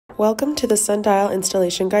Welcome to the SUNDIAL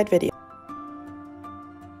installation guide video.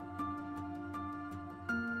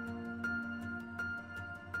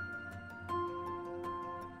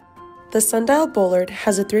 The SUNDIAL bollard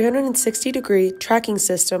has a 360-degree tracking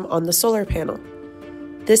system on the solar panel.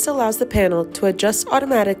 This allows the panel to adjust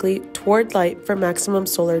automatically toward light for maximum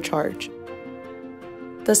solar charge.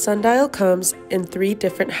 The SUNDIAL comes in 3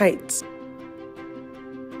 different heights.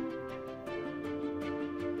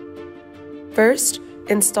 First,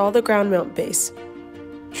 install the ground mount base.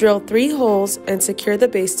 Drill 3 holes and secure the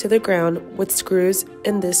base to the ground with screws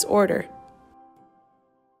in this order.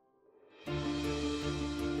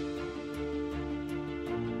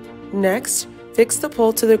 Next, fix the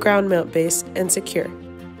pole to the ground mount base and secure.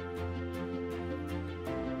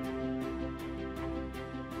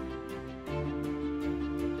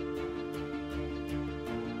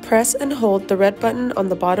 Press and hold the red button on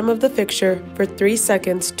the bottom of the fixture for 3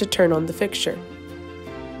 seconds to turn on the fixture.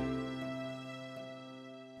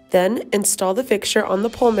 Then, install the fixture on the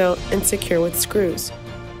pole mount and secure with screws.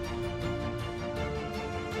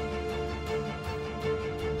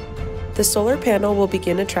 The solar panel will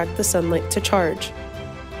begin to track the sunlight to charge.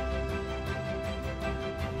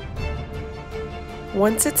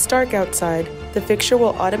 Once it's dark outside, the fixture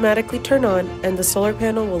will automatically turn on and the solar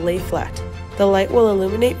panel will lay flat. The light will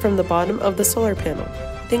illuminate from the bottom of the solar panel.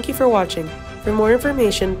 Thank you for watching. For more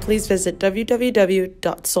information, please visit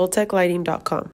www.soltechlighting.com.